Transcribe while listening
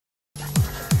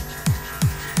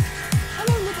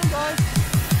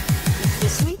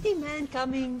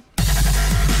coming.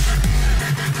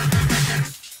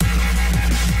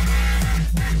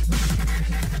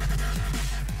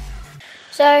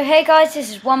 So hey guys, this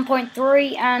is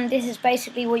 1.3 and this is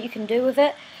basically what you can do with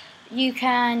it. You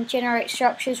can generate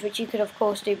structures, which you could of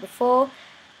course do before.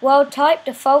 World type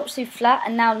defaults to flat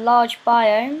and now large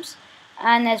biomes.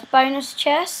 And there's bonus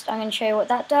chest, I'm going to show you what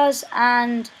that does,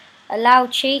 and allow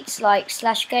cheats like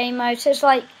 /game mode, so it's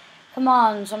like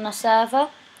commands on a server,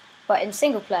 but in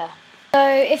single player. So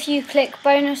if you click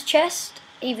bonus chest,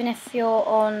 even if you're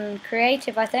on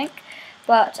creative I think,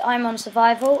 but I'm on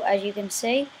survival as you can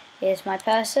see, here's my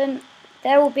person,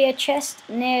 there will be a chest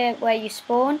near where you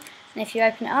spawn, and if you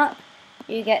open it up,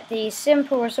 you get these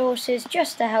simple resources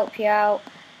just to help you out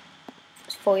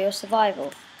for your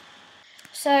survival.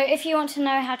 So if you want to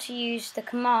know how to use the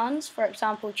commands, for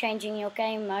example changing your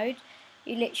game mode,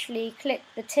 you literally click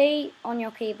the T on your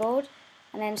keyboard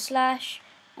and then /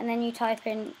 and then you type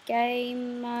in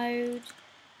game mode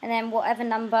and then whatever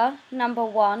number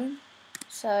 1,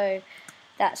 so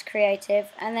that's creative,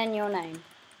 and then your name.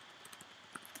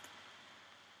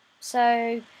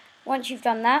 So once you've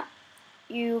done that,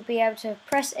 you'll be able to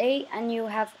press E and you'll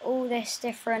have all this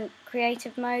different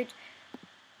creative mode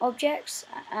objects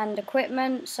and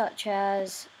equipment, such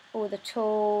as all the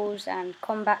tools and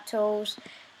combat tools.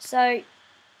 So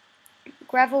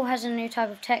gravel has a new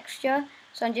type of texture,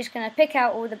 so I'm just going to pick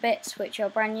out all the bits which are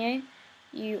brand new.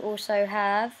 You also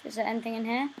have, is there anything in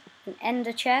here? An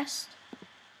ender chest.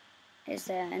 Is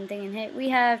there anything in here? We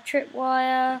have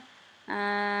tripwire,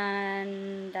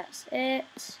 and that's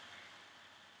it.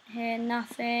 Here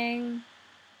nothing.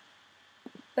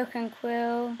 Book and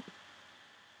quill.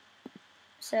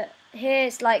 So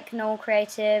here's like normal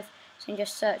creative, so you can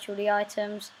just search all the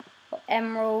items. Got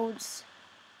emeralds.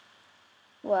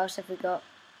 What else have we got?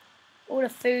 All the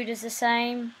food is the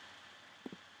same.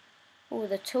 All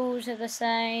the tools are the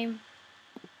same.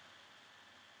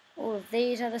 All of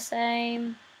these are the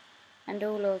same. And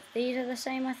all of these are the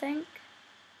same, I think.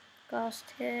 Glass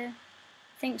here.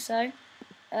 I think so.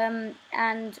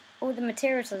 And all the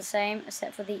materials are the same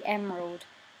except for the emerald.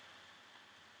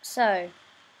 So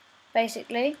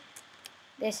basically,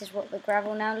 this is what the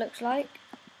gravel now looks like.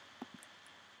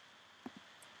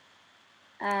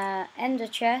 Ender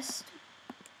chest.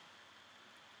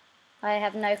 I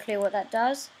have no clue what that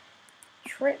does.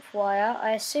 Tripwire.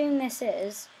 I assume this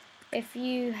is if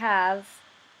you have,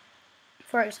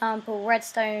 for example,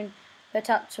 redstone put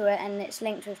up to it and it's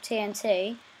linked with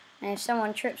TNT, and if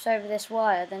someone trips over this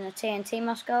wire, then the TNT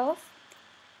must go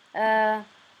off.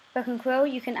 Book and quill.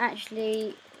 You can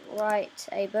actually write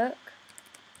a book.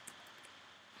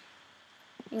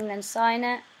 You can then sign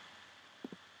it.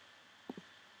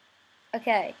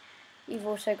 Okay, you've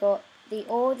also got the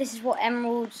ore. This is what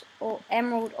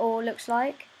emerald ore looks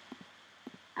like,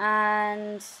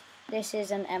 and this is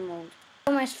an emerald.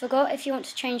 Almost forgot, if you want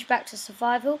to change back to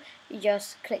survival, you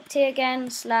just click T again,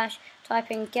 / type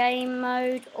in game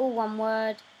mode, all one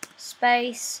word,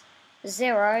 space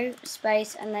 0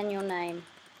 space and then your name,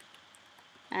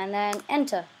 and then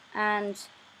enter, and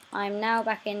I'm now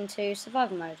back into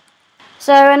survival mode.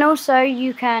 So, and also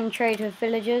you can trade with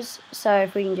villagers. So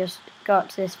if we can just go up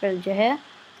to this villager here,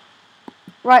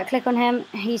 right click on him,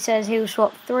 he says he'll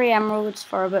swap 3 emeralds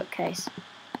for a bookcase.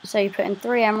 So you put in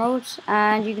 3 emeralds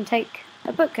and you can take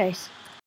a bookcase.